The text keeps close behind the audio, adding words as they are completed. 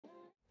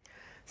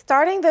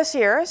Starting this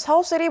year,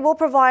 Seoul City will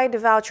provide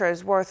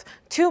vouchers worth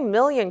 2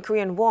 million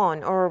Korean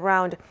won, or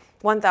around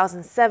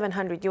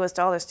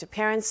 $1,700 to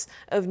parents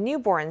of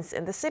newborns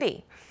in the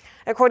city.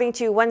 According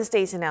to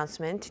Wednesday's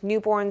announcement,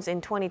 newborns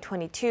in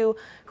 2022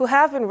 who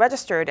have been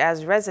registered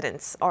as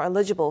residents are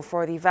eligible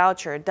for the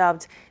voucher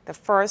dubbed the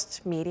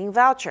First Meeting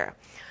Voucher.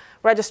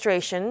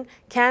 Registration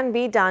can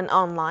be done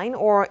online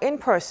or in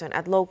person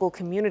at local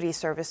community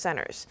service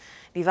centers.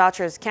 The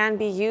vouchers can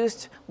be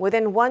used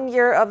within 1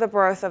 year of the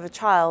birth of a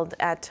child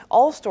at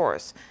all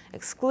stores,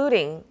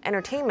 excluding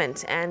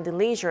entertainment and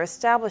leisure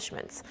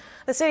establishments.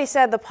 The city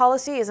said the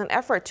policy is an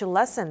effort to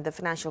lessen the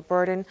financial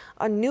burden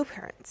on new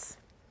parents.